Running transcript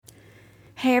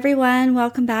Hey everyone,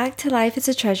 welcome back to Life is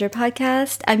a Treasure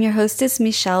podcast. I'm your hostess,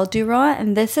 Michelle Durant,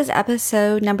 and this is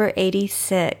episode number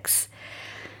 86.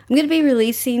 I'm going to be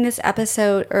releasing this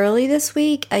episode early this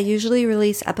week. I usually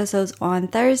release episodes on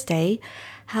Thursday.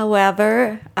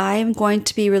 However, I am going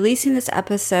to be releasing this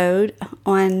episode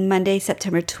on Monday,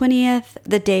 September 20th,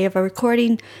 the day of a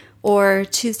recording, or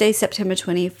Tuesday, September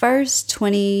 21st,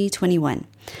 2021.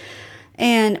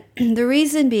 And the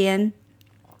reason being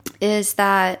is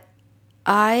that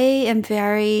I am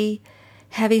very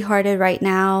heavy-hearted right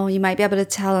now. You might be able to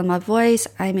tell in my voice.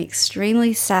 I'm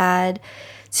extremely sad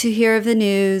to hear of the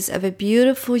news of a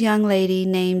beautiful young lady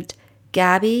named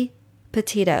Gabby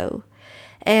Petito.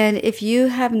 And if you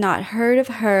have not heard of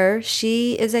her,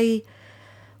 she is a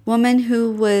woman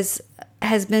who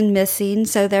has been missing.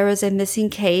 So there was a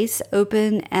missing case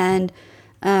open, and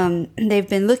they've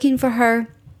been looking for her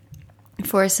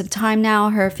for some time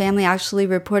now. Her family actually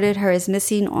reported her as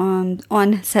missing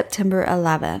on September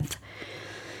 11th.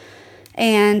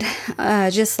 And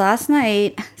just last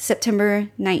night, September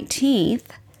 19th,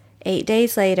 8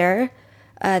 days later,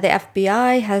 the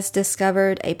FBI has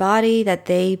discovered a body that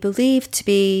they believe to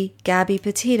be Gabby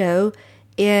Petito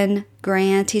in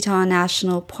Grand Teton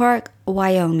National Park,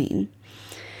 Wyoming.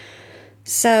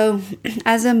 So,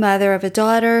 as a mother of a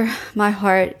daughter, my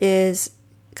heart is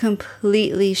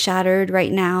completely shattered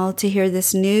right now to hear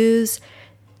this news.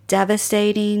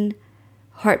 Devastating,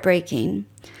 heartbreaking.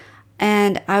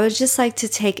 And I would just like to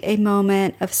take a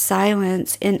moment of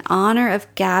silence in honor of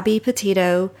Gabby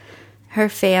Petito, her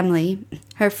family,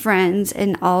 her friends,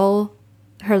 and all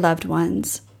her loved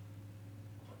ones.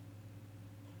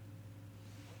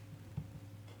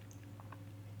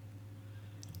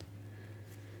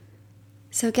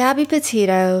 So Gabby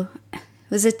Petito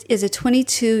is a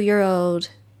 22-year-old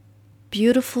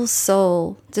beautiful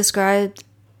soul.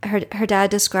 Her dad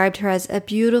described her as a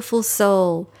beautiful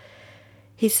soul.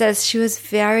 He says she was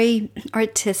very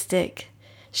artistic.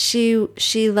 She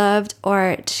loved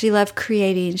art. She loved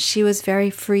creating. She was very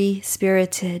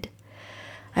free-spirited.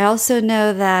 I also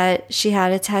know that she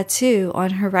had a tattoo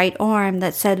on her right arm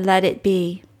that said, "Let it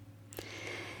be."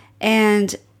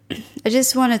 And I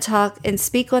just want to talk and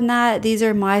speak on that. These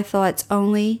are my thoughts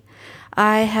only.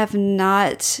 I have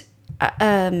not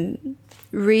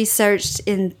researched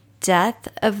in depth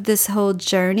of this whole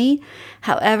journey.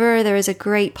 However, there is a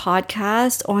great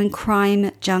podcast on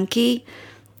Crime Junkie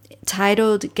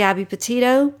titled Gabby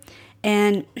Petito,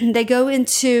 and they go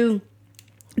into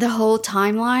the whole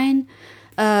timeline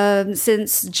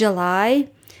since July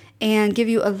and give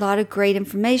you a lot of great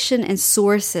information and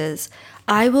sources.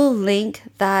 I will link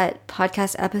that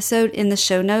podcast episode in the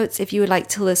show notes if you would like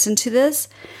to listen to this.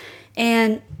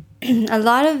 And a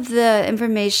lot of the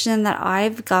information that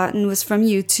I've gotten was from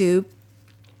YouTube,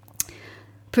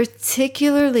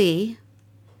 particularly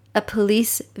a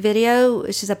police video,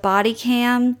 which is a body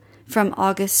cam from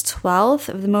August 12th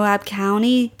of the Moab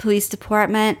County Police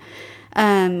Department,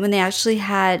 when they actually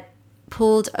had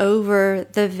pulled over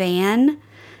the van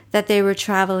that they were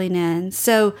traveling in.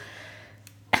 So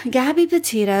Gabby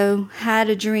Petito had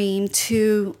a dream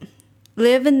to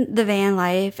live in the van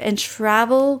life and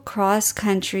travel cross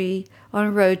country on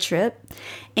a road trip.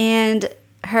 And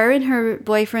her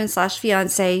boyfriend /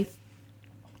 fiance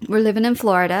were living in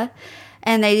Florida,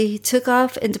 and they took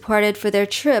off and departed for their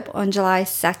trip on July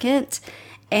 2nd.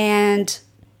 And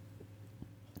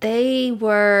they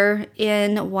were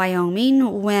in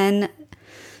Wyoming when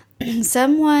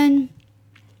someone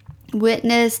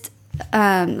witnessed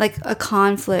like a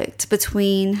conflict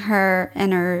between her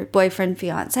and her boyfriend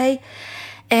fiance,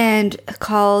 and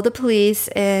called the police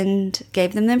and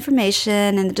gave them the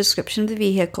information and the description of the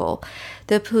vehicle.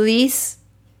 The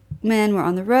policemen were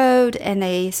on the road and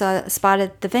they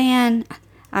spotted the van.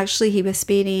 Actually, he was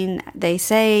speeding, they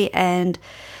say, and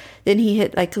then he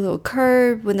hit like a little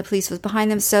curb when the police was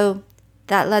behind them. So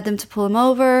that led them to pull him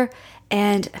over,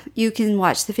 and you can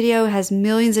watch the video. It has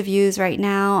millions of views right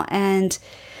now, and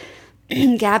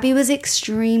Gabby was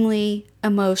extremely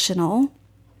emotional,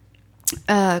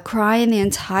 crying the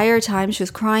entire time. She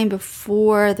was crying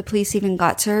before the police even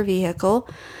got to her vehicle.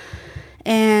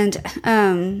 And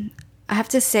I have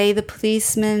to say, the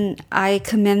policemen, I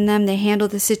commend them. They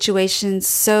handled the situation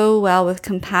so well with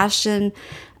compassion.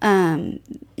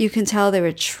 You can tell they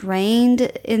were trained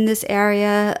in this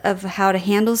area of how to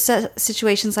handle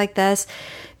situations like this.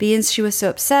 Being she was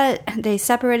so upset, they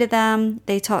separated them.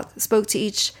 They spoke to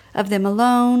each of them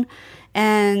alone,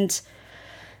 and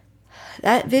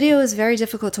that video is very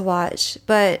difficult to watch,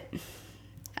 but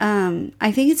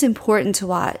I think it's important to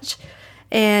watch,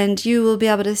 and you will be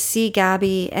able to see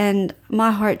Gabby, and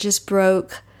my heart just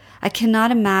broke. I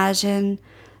cannot imagine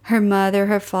her mother,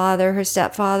 her father, her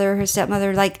stepfather, her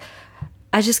stepmother. Like,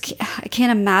 I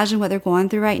can't imagine what they're going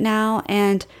through right now.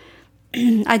 And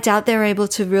I doubt they're able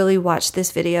to really watch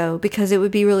this video because it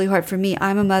would be really hard for me.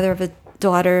 I'm a mother of a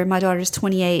daughter. My daughter's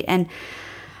 28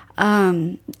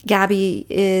 and Gabby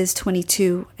is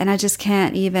 22, and I just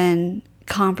can't even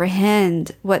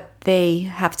comprehend what they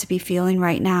have to be feeling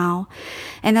right now.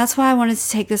 And that's why I wanted to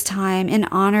take this time in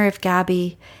honor of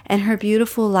Gabby and her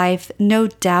beautiful life. No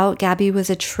doubt Gabby was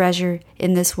a treasure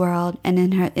in this world and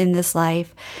in this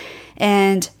life.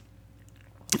 And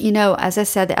as I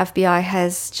said, the FBI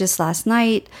has just last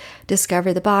night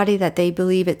discovered the body that they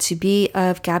believe it to be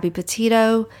of Gabby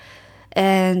Petito.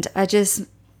 And I just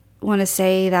want to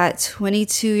say that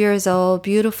 22 years old,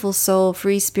 beautiful soul,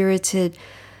 free-spirited,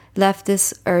 left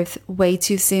this earth way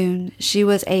too soon. She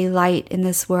was a light in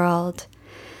this world.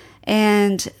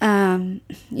 And,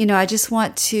 I just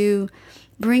want to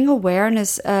bring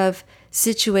awareness of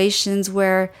situations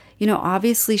where,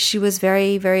 obviously she was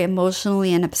very, very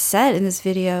emotionally and upset in this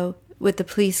video with the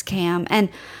police cam. And,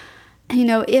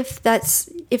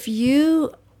 if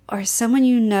you or someone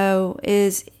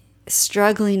is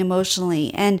struggling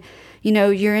emotionally and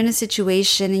you're in a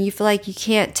situation and you feel like you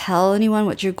can't tell anyone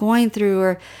what you're going through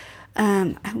or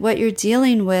what you're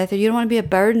dealing with, or you don't want to be a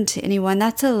burden to anyone,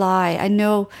 that's a lie. I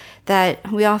know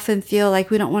that we often feel like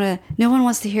no one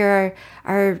wants to hear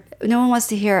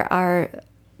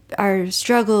our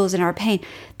struggles and our pain.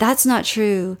 That's not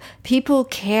true. People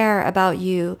care about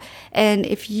you. And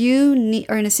if you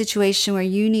are in a situation where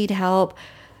you need help,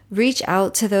 reach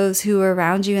out to those who are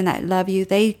around you and that love you.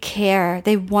 They care.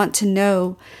 They want to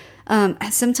know.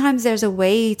 Sometimes there's a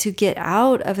way to get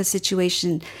out of a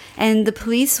situation. And the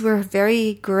police were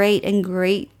very great and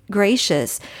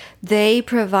gracious. They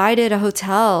provided a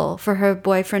hotel for her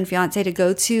boyfriend, fiance to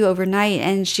go to overnight.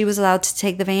 And she was allowed to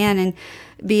take the van and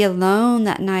be alone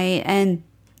that night. And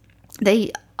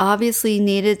they obviously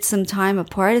needed some time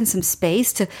apart and some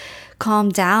space to calm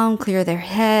down, clear their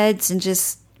heads, and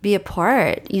just be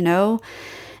apart,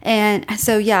 And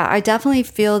so, yeah, I definitely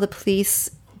feel the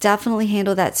police definitely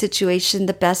handled that situation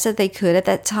the best that they could at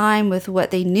that time with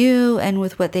what they knew and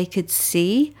with what they could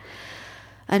see.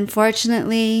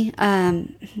 Unfortunately,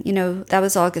 that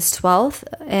was August 12th,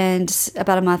 and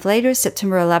about a month later,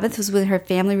 September 11th, was when her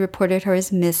family reported her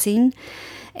as missing.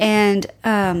 And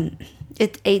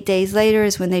 8 days later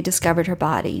is when they discovered her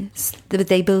body, that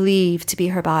they believed to be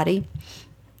her body.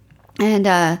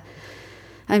 And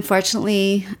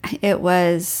unfortunately, it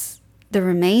was the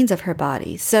remains of her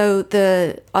body. So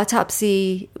the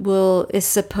autopsy is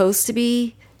supposed to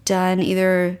be done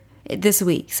either this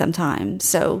week sometime.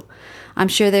 So I'm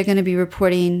sure they're going to be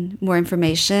reporting more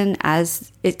information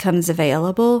as it comes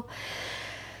available.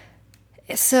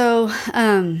 So,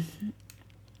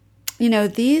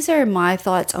 these are my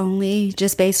thoughts only,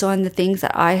 just based on the things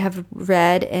that I have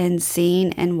read and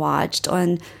seen and watched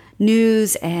on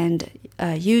news and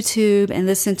YouTube, and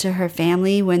listened to her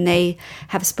family when they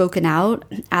have spoken out,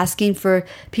 asking for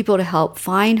people to help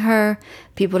find her,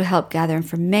 people to help gather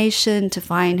information to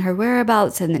find her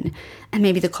whereabouts, and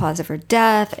maybe the cause of her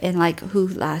death, and like who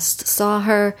last saw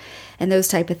her, and those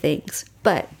type of things.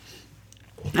 But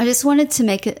I just wanted to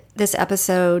make this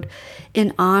episode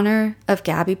in honor of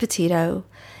Gabby Petito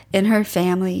and her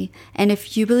family. And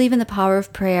if you believe in the power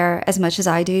of prayer as much as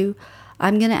I do,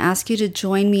 I'm going to ask you to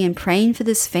join me in praying for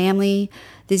this family.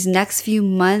 These next few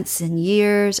months and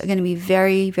years are going to be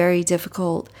very, very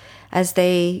difficult as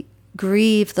they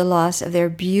grieve the loss of their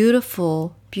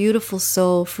beautiful, beautiful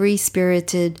soul,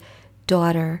 free-spirited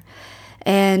daughter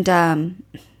and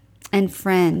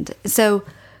friend. So,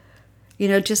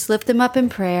 just lift them up in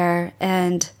prayer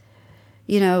and,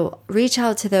 reach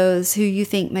out to those who you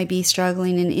think might be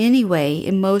struggling in any way,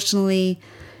 emotionally,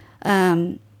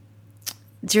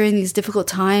 during these difficult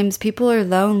times. People are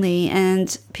lonely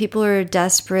and people are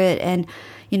desperate, and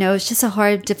it's just a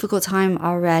hard, difficult time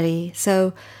already.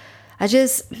 So I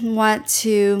just want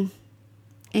to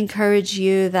encourage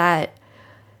you that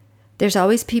there's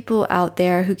always people out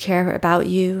there who care about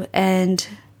you and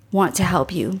want to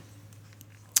help you.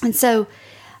 And so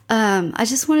I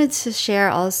just wanted to share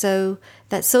also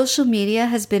that social media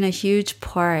has been a huge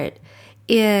part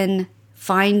in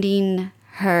finding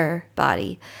her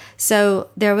body. So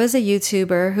there was a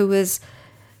YouTuber who was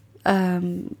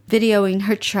videoing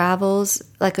her travels,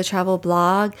 like a travel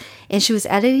blog, and she was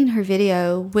editing her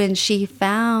video when she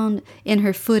found in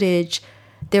her footage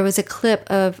there was a clip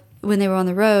of when they were on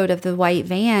the road of the white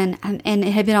van, and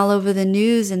it had been all over the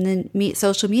news and the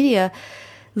social media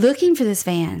looking for this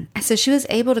van. So she was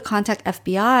able to contact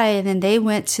FBI, and then they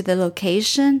went to the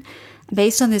location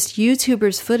based on this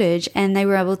YouTuber's footage, and they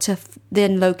were able to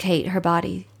then locate her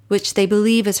body, which they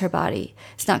believe is her body.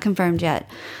 It's not confirmed yet,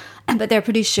 but they're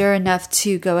pretty sure enough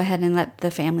to go ahead and let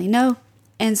the family know.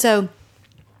 And so,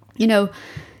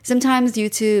 sometimes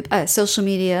YouTube, social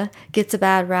media gets a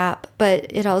bad rap, but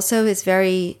it also is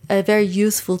a very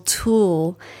useful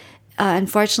tool.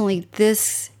 Unfortunately,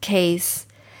 this case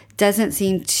doesn't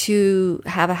seem to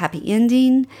have a happy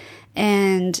ending,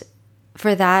 and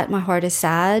for that, my heart is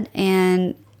sad,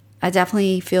 and I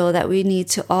definitely feel that we need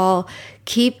to all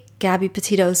keep Gabby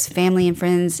Petito's family and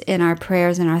friends in our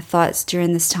prayers and our thoughts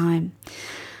during this time.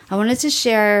 I wanted to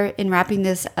share, in wrapping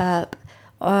this up,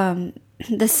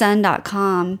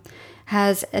 thesun.com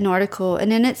has an article,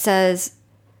 and in it says,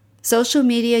 social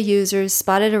media users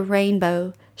spotted a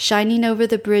rainbow shining over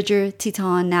the Bridger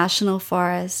Teton National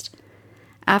Forest.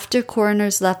 After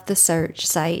coroners left the search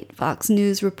site, Fox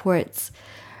News reports,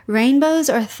 rainbows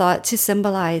are thought to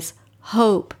symbolize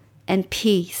hope and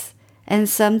peace, and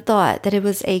some thought that it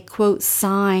was a, quote,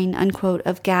 sign, unquote,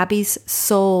 of Gabby's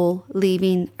soul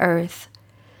leaving Earth.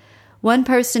 One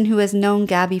person who has known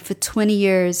Gabby for 20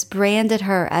 years branded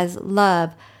her as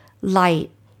love, light,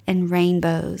 and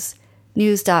rainbows.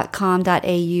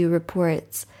 News.com.au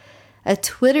reports. A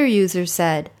Twitter user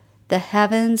said, the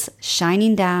heavens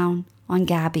shining down on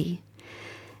Gabby.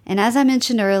 And as I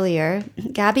mentioned earlier,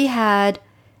 Gabby had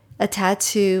a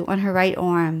tattoo on her right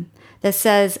arm that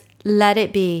says, let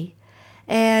it be.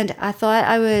 And I thought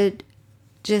I would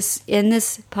just end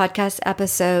this podcast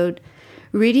episode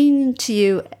reading to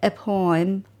you a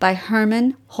poem by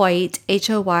Herman Hoyte,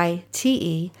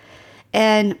 Hoyte.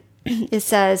 And it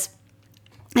says,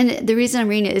 and the reason I'm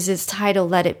reading it is its title,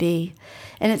 Let It Be.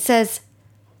 And it says,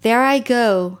 there I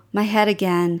go, my head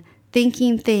again,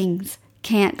 thinking things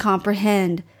can't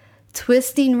comprehend,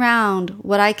 twisting round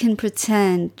what I can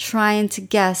pretend, trying to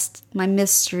guess my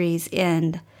mystery's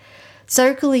end.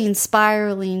 Circling,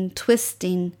 spiraling,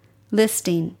 twisting,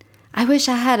 listing. I wish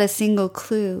I had a single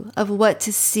clue of what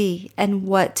to see and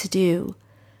what to do.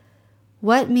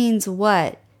 What means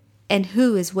what and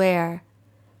who is where?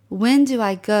 When do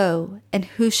I go and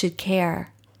who should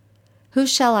care? Who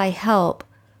shall I help?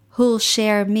 Who'll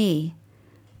share me?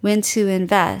 When to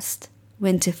invest,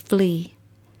 when to flee.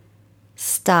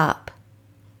 Stop,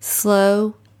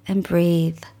 slow and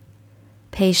breathe.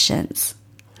 Patience,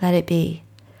 let it be.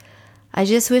 I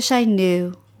just wish I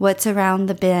knew what's around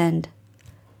the bend.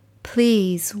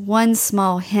 Please, one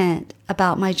small hint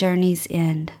about my journey's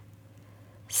end.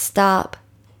 Stop,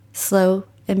 slow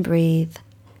and breathe.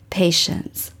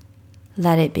 Patience,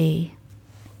 let it be.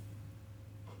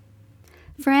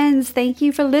 Friends, thank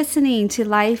you for listening to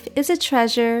Life is a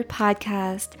Treasure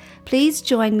podcast. Please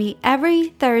join me every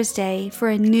Thursday for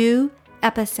a new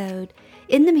episode.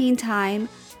 In the meantime,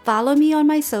 follow me on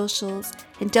my socials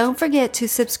and don't forget to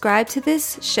subscribe to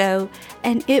this show,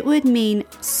 and it would mean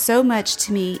so much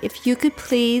to me if you could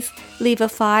please leave a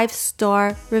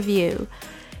 5-star review.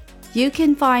 You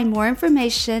can find more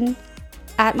information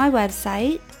at my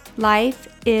website,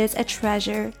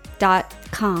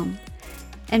 lifeisatreasure.com.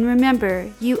 And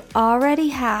remember, you already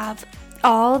have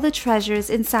all the treasures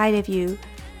inside of you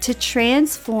to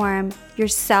transform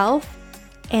yourself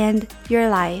and your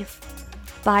life.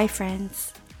 Bye,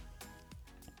 friends.